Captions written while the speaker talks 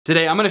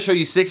Today, I'm going to show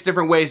you 6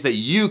 different ways that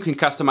you can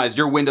customize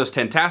your Windows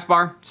 10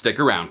 taskbar. Stick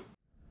around.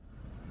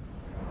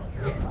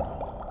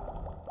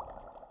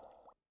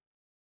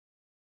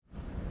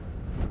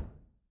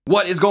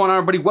 What is going on,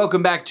 everybody?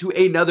 Welcome back to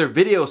another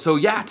video. So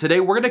yeah,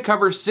 today we're going to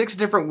cover 6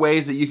 different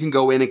ways that you can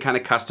go in and kind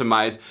of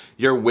customize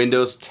your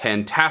Windows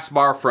 10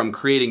 taskbar, from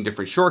creating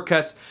different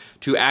shortcuts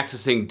to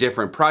accessing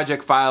different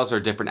project files or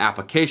different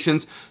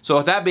applications. So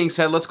with that being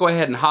said, let's go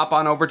ahead and hop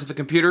on over to the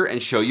computer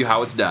and show you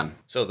how it's done.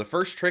 So the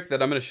first trick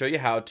that I'm going to show you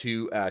how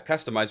to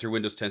customize your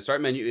Windows 10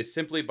 start menu is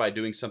simply by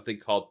doing something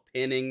called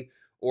pinning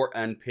or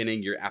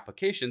unpinning your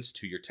applications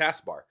to your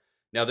taskbar.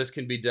 Now this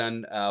can be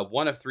done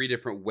one of 3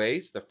 different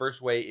ways. The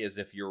first way is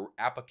if your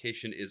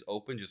application is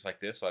open just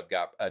like this. So I've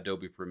got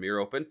Adobe Premiere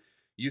open.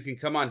 You can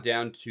come on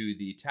down to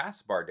the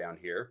taskbar down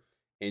here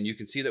and you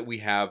can see that we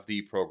have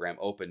the program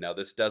open. Now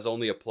this does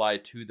only apply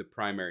to the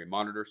primary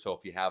monitor. So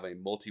if you have a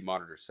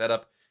multi-monitor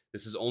setup,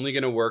 this is only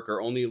going to work,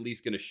 or only at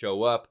least going to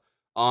show up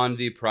on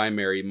the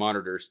primary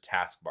monitor's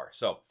taskbar.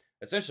 So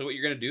essentially what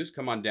you're going to do is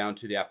come on down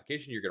to the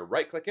application. You're going to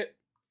right click it.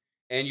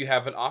 And you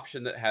have an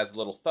option that has a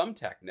little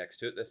thumbtack next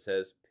to it that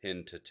says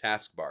Pin to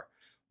Taskbar.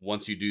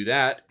 Once you do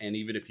that, and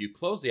even if you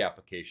close the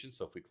application,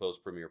 so if we close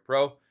Premiere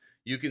Pro,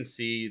 you can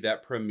see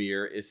that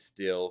Premiere is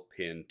still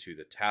pinned to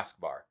the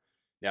taskbar.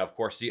 Now, of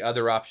course, the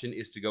other option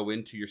is to go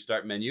into your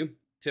start menu.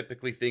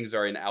 Typically, things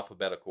are in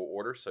alphabetical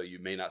order, so you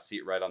may not see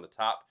it right on the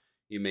top.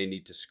 You may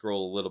need to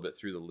scroll a little bit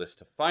through the list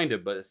to find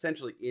it, but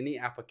essentially any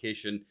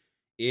application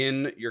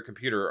in your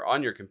computer or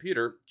on your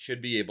computer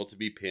should be able to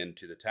be pinned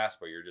to the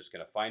taskbar. You're just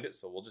going to find it.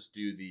 So we'll just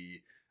do the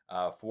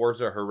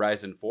Forza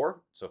Horizon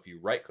 4. So if you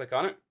right click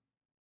on it,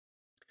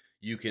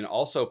 you can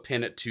also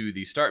pin it to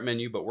the start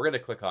menu, but we're going to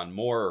click on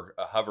more,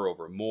 hover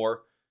over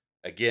more.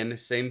 Again,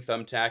 same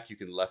thumbtack. You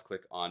can left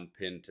click on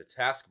pin to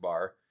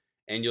taskbar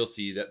and you'll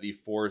see that the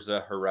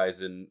Forza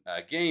Horizon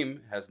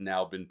game has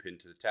now been pinned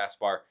to the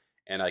taskbar,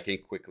 and I can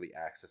quickly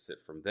access it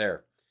from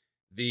there.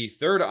 The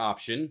third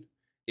option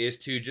is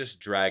to just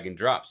drag and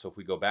drop. So if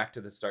we go back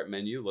to the start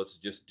menu, let's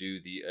just do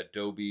the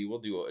Adobe, we'll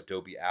do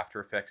Adobe After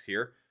Effects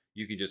here.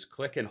 You can just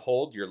click and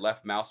hold your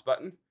left mouse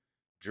button,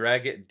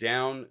 drag it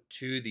down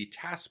to the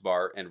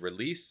taskbar and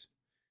release.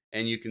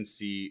 And you can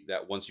see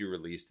that once you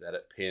release that,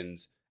 it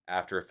pins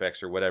After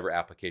Effects or whatever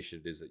application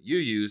it is that you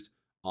used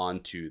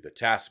onto the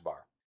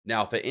taskbar.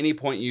 Now, if at any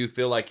point you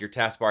feel like your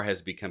taskbar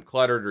has become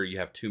cluttered or you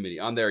have too many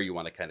on there, you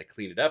want to kind of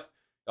clean it up,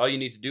 all you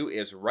need to do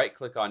is right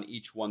click on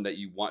each one that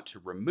you want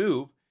to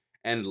remove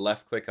and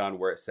left click on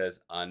where it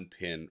says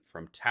Unpin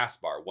from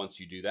Taskbar.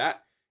 Once you do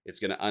that, it's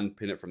going to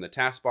unpin it from the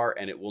taskbar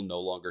and it will no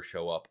longer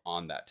show up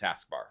on that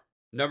taskbar.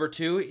 Number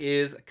 2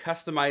 is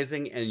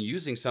customizing and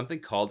using something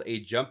called a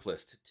jump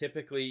list.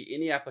 Typically,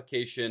 any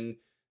application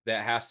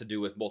that has to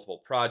do with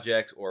multiple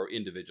projects or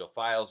individual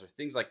files or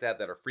things like that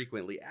that are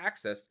frequently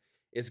accessed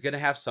is going to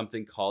have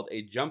something called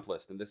a jump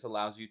list. And this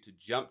allows you to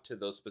jump to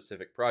those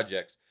specific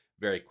projects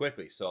very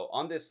quickly. So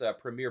on this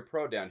Premiere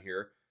Pro down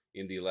here,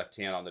 in the left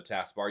hand on the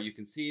taskbar, you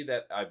can see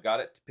that I've got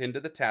it pinned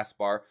to the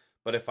taskbar,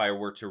 but if I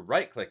were to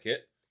right click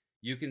it,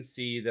 you can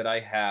see that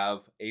I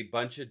have a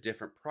bunch of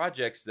different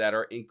projects that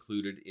are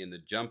included in the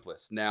jump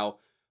list. Now,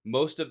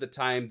 most of the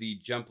time, the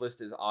jump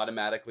list is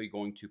automatically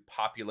going to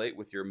populate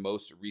with your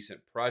most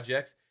recent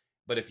projects,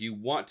 but if you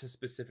want to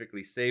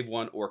specifically save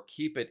one or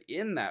keep it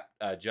in that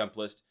jump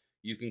list,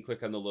 you can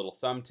click on the little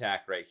thumbtack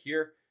right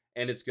here,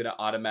 and it's going to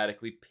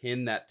automatically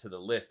pin that to the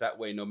list. That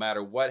way, no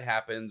matter what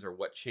happens or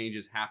what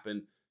changes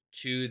happen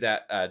to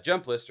that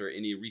jump list or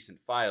any recent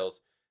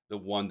files, the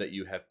one that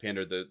you have pinned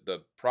or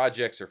the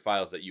projects or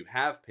files that you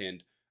have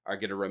pinned are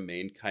going to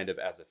remain kind of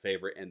as a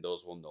favorite, and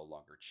those will no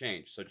longer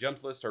change. So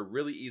jump lists are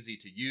really easy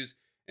to use,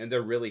 and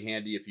they're really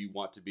handy if you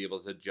want to be able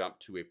to jump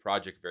to a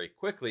project very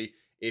quickly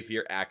if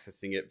you're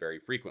accessing it very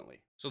frequently.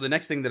 So the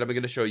next thing that I'm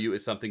going to show you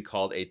is something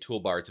called a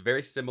toolbar. It's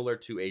very similar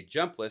to a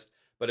jump list,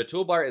 but a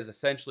toolbar is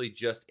essentially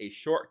just a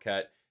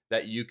shortcut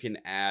that you can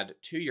add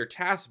to your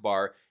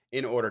taskbar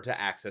in order to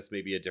access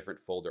maybe a different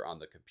folder on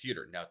the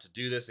computer. Now to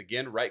do this,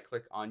 again, right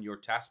click on your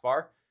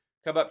taskbar,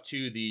 come up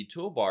to the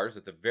toolbars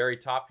at the very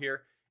top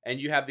here, and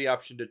you have the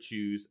option to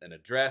choose an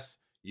address.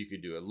 You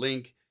can do a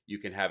link, you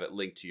can have it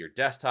linked to your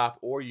desktop,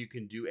 or you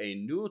can do a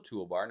new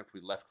toolbar. And if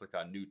we left click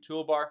on new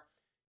toolbar,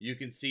 you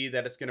can see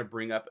that it's gonna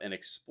bring up an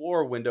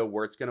Explorer window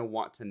where it's gonna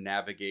want to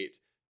navigate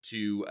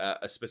to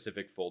a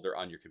specific folder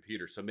on your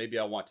computer. So maybe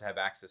I want to have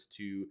access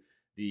to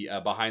the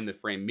behind the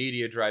frame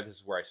media drive. This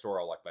is where I store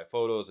all like my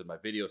photos and my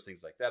videos,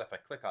 things like that. If I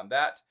click on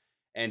that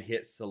and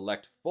hit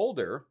select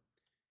folder,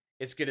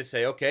 it's going to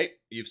say, okay,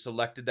 you've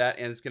selected that,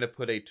 and it's going to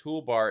put a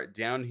toolbar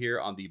down here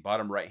on the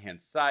bottom right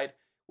hand side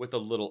with a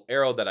little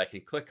arrow that I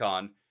can click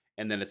on,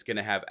 and then it's going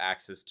to have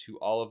access to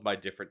all of my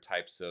different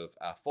types of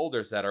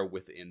folders that are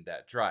within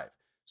that drive.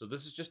 So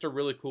this is just a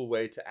really cool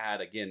way to add,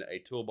 again, a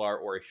toolbar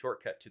or a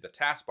shortcut to the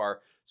taskbar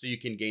so you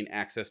can gain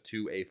access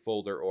to a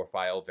folder or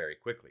file very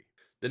quickly.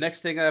 The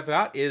next thing I've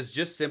got is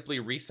just simply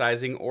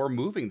resizing or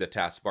moving the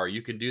taskbar.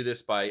 You can do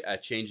this by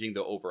changing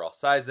the overall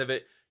size of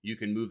it. You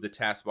can move the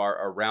taskbar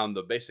around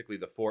basically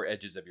the 4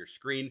 edges of your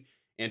screen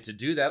And to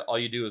do that, all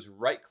you do is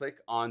right click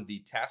on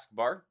the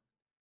taskbar,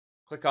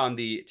 click on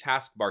the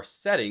taskbar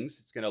settings.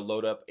 It's going to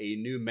load up a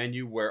new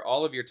menu where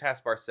all of your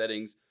taskbar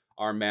settings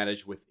are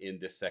managed within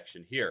this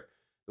section here.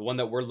 The one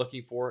that we're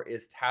looking for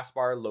is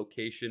taskbar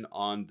location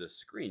on the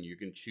screen. You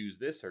can choose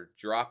this or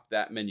drop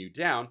that menu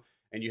down,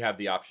 and you have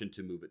the option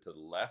to move it to the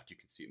left. You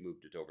can see it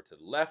moved it over to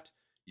the left.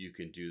 You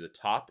can do the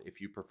top if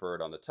you prefer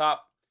it on the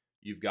top.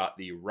 You've got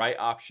the right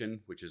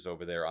option, which is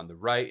over there on the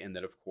right. And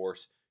then, of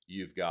course,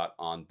 you've got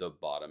on the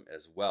bottom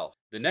as well.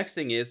 The next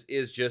thing is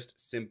just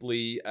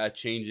simply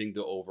changing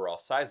the overall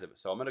size of it.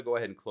 So I'm going to go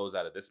ahead and close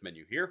out of this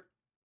menu here.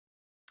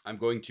 I'm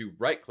going to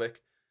right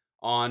click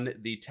on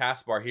the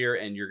taskbar here,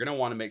 and you're going to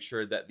want to make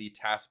sure that the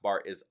taskbar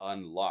is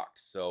unlocked.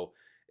 So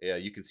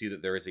you can see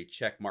that there is a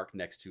check mark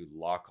next to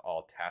lock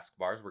all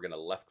taskbars. We're going to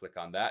left click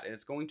on that, and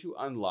it's going to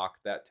unlock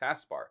that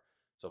taskbar.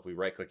 So if we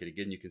right click it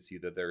again, you can see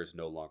that there is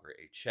no longer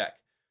a check.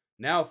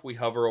 Now, if we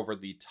hover over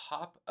the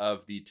top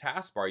of the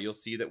taskbar, you'll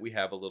see that we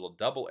have a little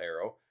double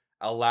arrow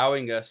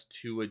allowing us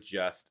to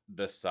adjust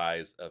the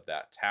size of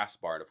that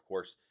taskbar. And of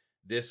course,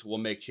 this will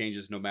make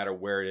changes no matter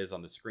where it is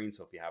on the screen.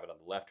 So if you have it on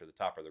the left or the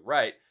top or the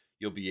right,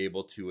 you'll be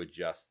able to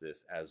adjust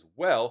this as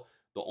well.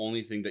 The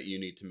only thing that you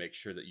need to make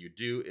sure that you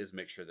do is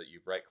make sure that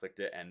you've right-clicked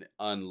it and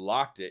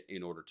unlocked it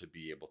in order to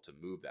be able to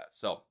move that.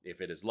 So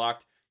if it is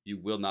locked, you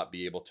will not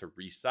be able to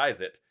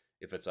resize it.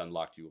 If it's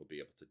unlocked, you will be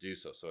able to do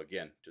so. So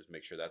again, just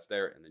make sure that's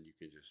there, and then you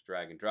can just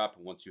drag and drop.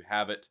 And once you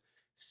have it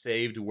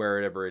saved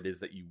wherever it is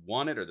that you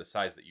want it or the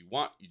size that you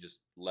want, you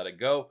just let it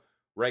go,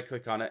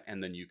 right-click on it,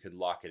 and then you can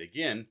lock it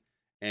again,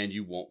 and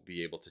you won't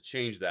be able to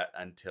change that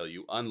until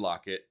you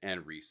unlock it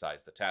and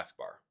resize the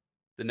taskbar.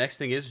 The next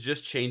thing is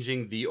just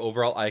changing the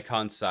overall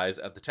icon size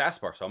of the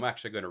taskbar. So I'm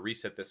actually going to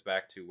reset this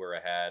back to where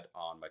I had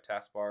on my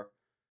taskbar.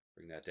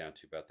 Bring that down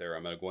to about there.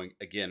 I'm going to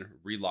again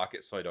relock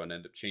it so I don't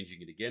end up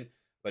changing it again.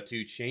 But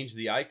to change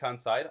the icon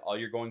side, all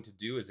you're going to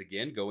do is,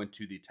 again, go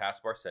into the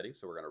taskbar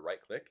settings. So we're going to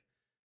right-click,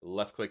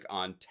 left-click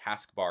on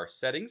taskbar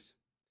settings.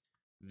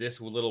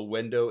 This little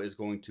window is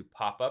going to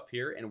pop up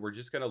here, and we're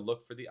just going to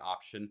look for the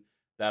option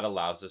that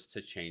allows us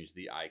to change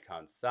the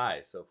icon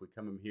size. So if we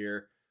come in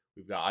here,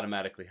 we've got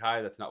automatically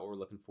high. That's not what we're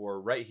looking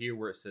for. Right here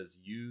where it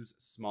says use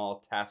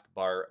small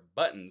taskbar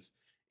buttons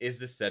is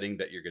the setting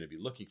that you're going to be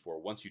looking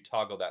for. Once you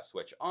toggle that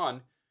switch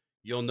on,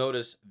 you'll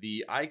notice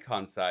the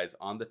icon size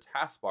on the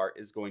taskbar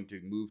is going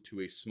to move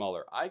to a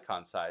smaller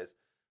icon size.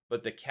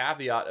 But the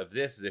caveat of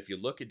this is if you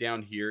look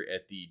down here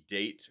at the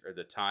date or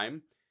the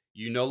time,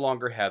 you no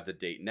longer have the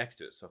date next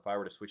to it. So if I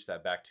were to switch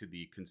that back to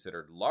the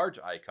considered large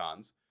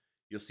icons,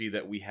 you'll see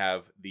that we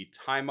have the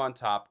time on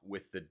top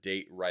with the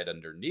date right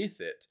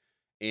underneath it.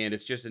 And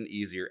it's just an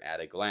easier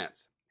at a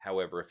glance.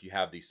 However, if you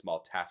have these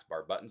small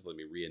taskbar buttons, let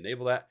me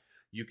re-enable that,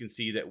 you can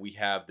see that we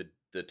have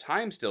the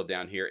time still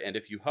down here. And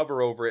if you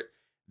hover over it,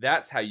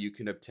 that's how you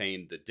can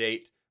obtain the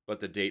date, but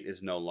the date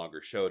is no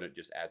longer shown. It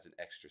just adds an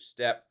extra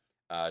step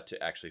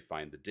to actually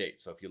find the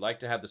date. So if you like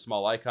to have the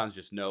small icons,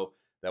 just know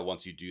that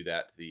once you do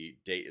that, the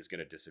date is going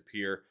to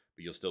disappear,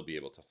 but you'll still be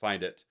able to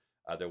find it.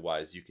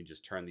 Otherwise, you can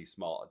just turn these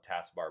small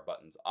taskbar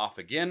buttons off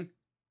again.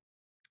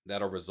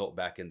 That'll result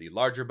back in the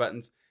larger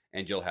buttons,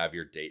 and you'll have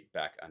your date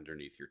back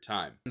underneath your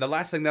time. And the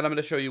last thing that I'm going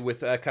to show you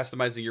with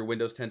customizing your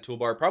Windows 10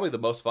 toolbar, probably the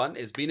most fun,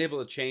 is being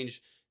able to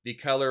change the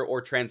color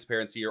or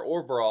transparency or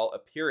overall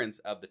appearance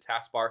of the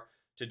taskbar.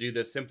 To do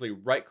this, simply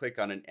right-click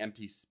on an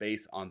empty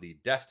space on the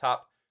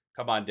desktop,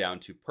 come on down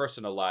to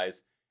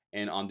Personalize,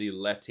 and on the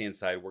left-hand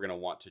side, we're going to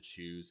want to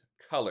choose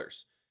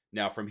Colors.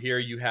 Now, from here,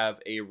 you have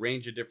a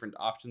range of different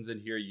options in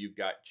here. You've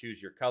got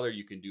choose your color.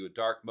 You can do a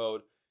dark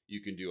mode.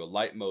 You can do a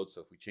light mode.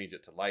 So if we change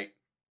it to light,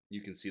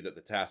 you can see that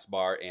the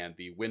taskbar and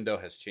the window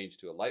has changed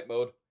to a light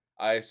mode.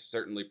 I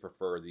certainly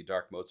prefer the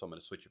dark mode, so I'm going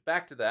to switch it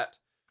back to that.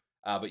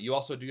 But you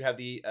also do have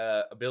the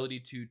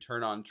ability to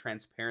turn on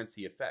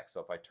transparency effects.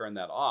 So if I turn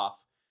that off,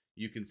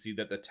 you can see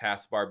that the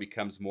taskbar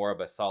becomes more of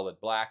a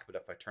solid black. But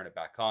if I turn it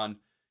back on,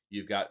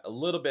 you've got a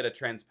little bit of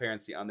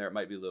transparency on there. It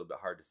might be a little bit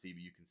hard to see,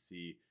 but you can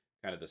see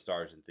kind of the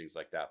stars and things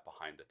like that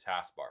behind the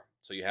taskbar.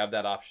 So you have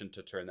that option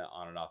to turn that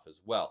on and off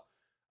as well.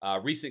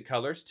 Recent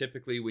colors,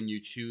 typically when you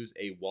choose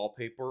a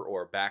wallpaper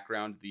or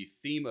background, the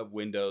theme of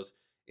Windows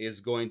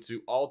is going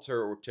to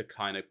alter or to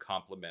kind of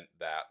complement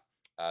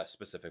that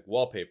specific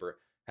wallpaper.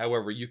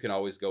 However, you can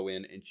always go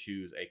in and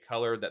choose a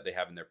color that they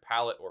have in their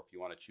palette, or if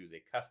you want to choose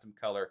a custom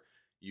color,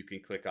 you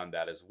can click on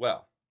that as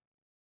well.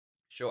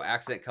 Show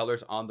accent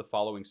colors on the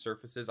following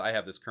surfaces. I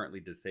have this currently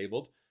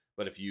disabled,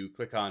 but if you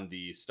click on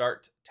the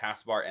Start,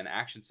 Taskbar, and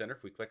Action Center,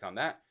 if we click on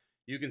that,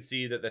 you can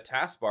see that the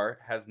taskbar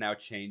has now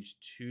changed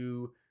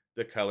to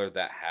the color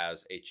that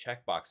has a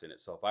checkbox in it.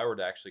 So if I were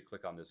to actually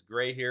click on this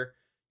gray here,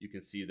 you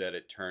can see that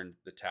it turned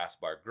the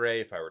taskbar gray.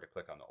 If I were to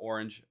click on the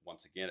orange,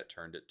 once again, it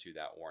turned it to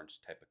that orange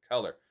type of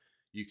color.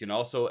 You can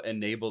also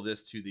enable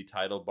this to the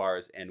title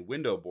bars and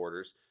window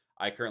borders.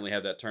 I currently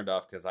have that turned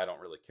off because I don't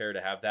really care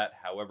to have that.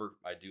 However,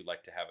 I do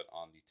like to have it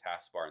on the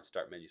taskbar and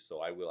start menu,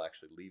 so I will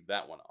actually leave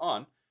that one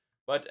on.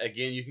 But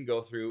again, you can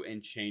go through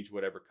and change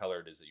whatever color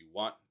it is that you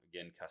want.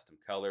 Again, custom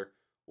color,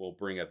 we'll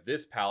bring up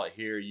this palette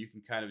here. You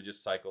can kind of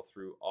just cycle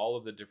through all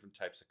of the different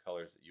types of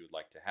colors that you would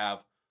like to have.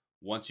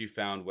 Once you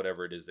found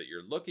whatever it is that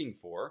you're looking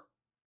for,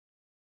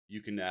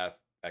 you can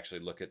actually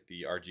look at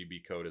the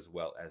RGB code as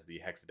well as the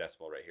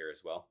hexadecimal right here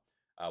as well.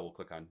 We'll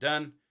click on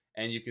done,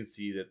 and you can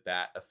see that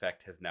that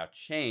effect has now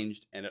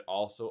changed, and it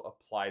also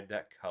applied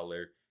that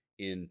color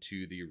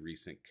into the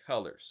recent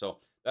color. So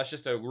that's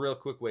just a real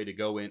quick way to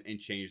go in and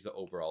change the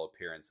overall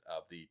appearance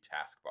of the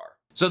taskbar.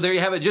 So there you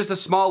have it, just a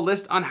small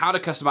list on how to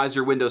customize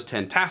your Windows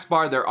 10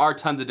 taskbar. There are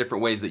tons of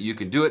different ways that you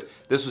can do it.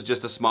 This was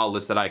just a small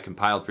list that I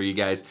compiled for you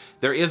guys.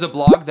 There is a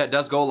blog that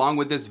does go along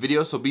with this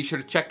video, so be sure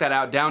to check that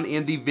out down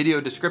in the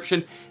video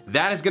description.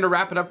 That is gonna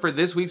wrap it up for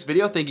this week's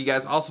video. Thank you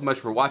guys all so much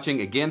for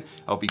watching. Again,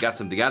 I hope you got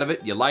something out of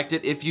it. You liked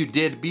it. If you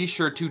did, be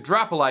sure to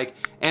drop a like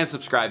and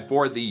subscribe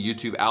for the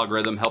YouTube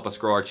algorithm. Help us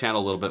grow our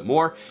channel a little bit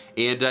more.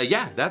 And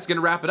yeah, that's gonna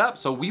wrap it up.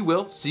 So we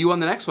will see you on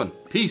the next one.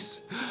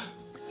 Peace.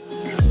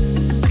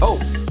 Oh,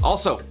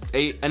 also,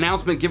 an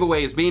announcement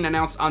giveaway is being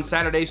announced on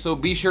Saturday, so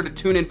be sure to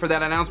tune in for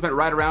that announcement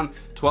right around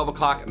 12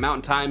 o'clock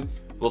Mountain Time.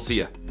 We'll see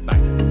you.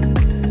 Bye.